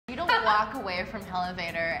walk away from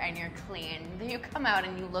Hellevator and you're clean. You come out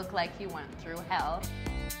and you look like you went through hell.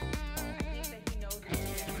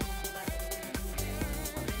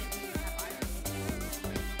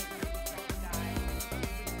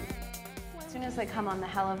 As soon as they come on the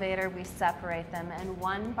Hellevator, we separate them, and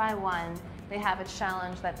one by one, they have a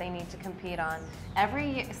challenge that they need to compete on.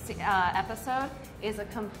 Every episode is a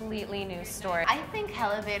completely new story. I think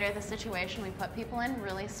Hellevator, the situation we put people in,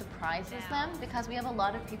 really surprises them, because we have a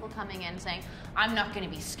lot of people coming in saying, I'm not going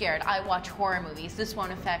to be scared, I watch horror movies, this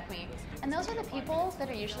won't affect me. And those are the people that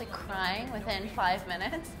are usually crying within 5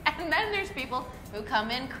 minutes. And then there's people who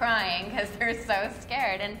come in crying because they're so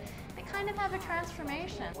scared. And they kind of have a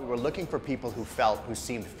transformation. We were looking for people who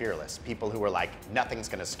seemed fearless, people who were like, nothing's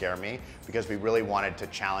going to scare me, because we really wanted to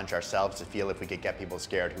challenge ourselves to feel if we could get people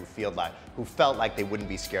scared who felt like they wouldn't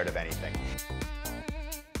be scared of anything.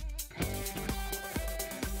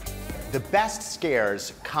 The best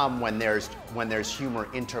scares come when there's humor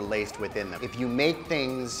interlaced within them. If you make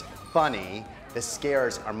things funny, the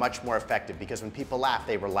scares are much more effective, because when people laugh,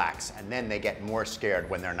 they relax, and then they get more scared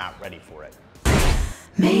when they're not ready for it.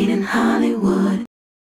 Made in Hollywood.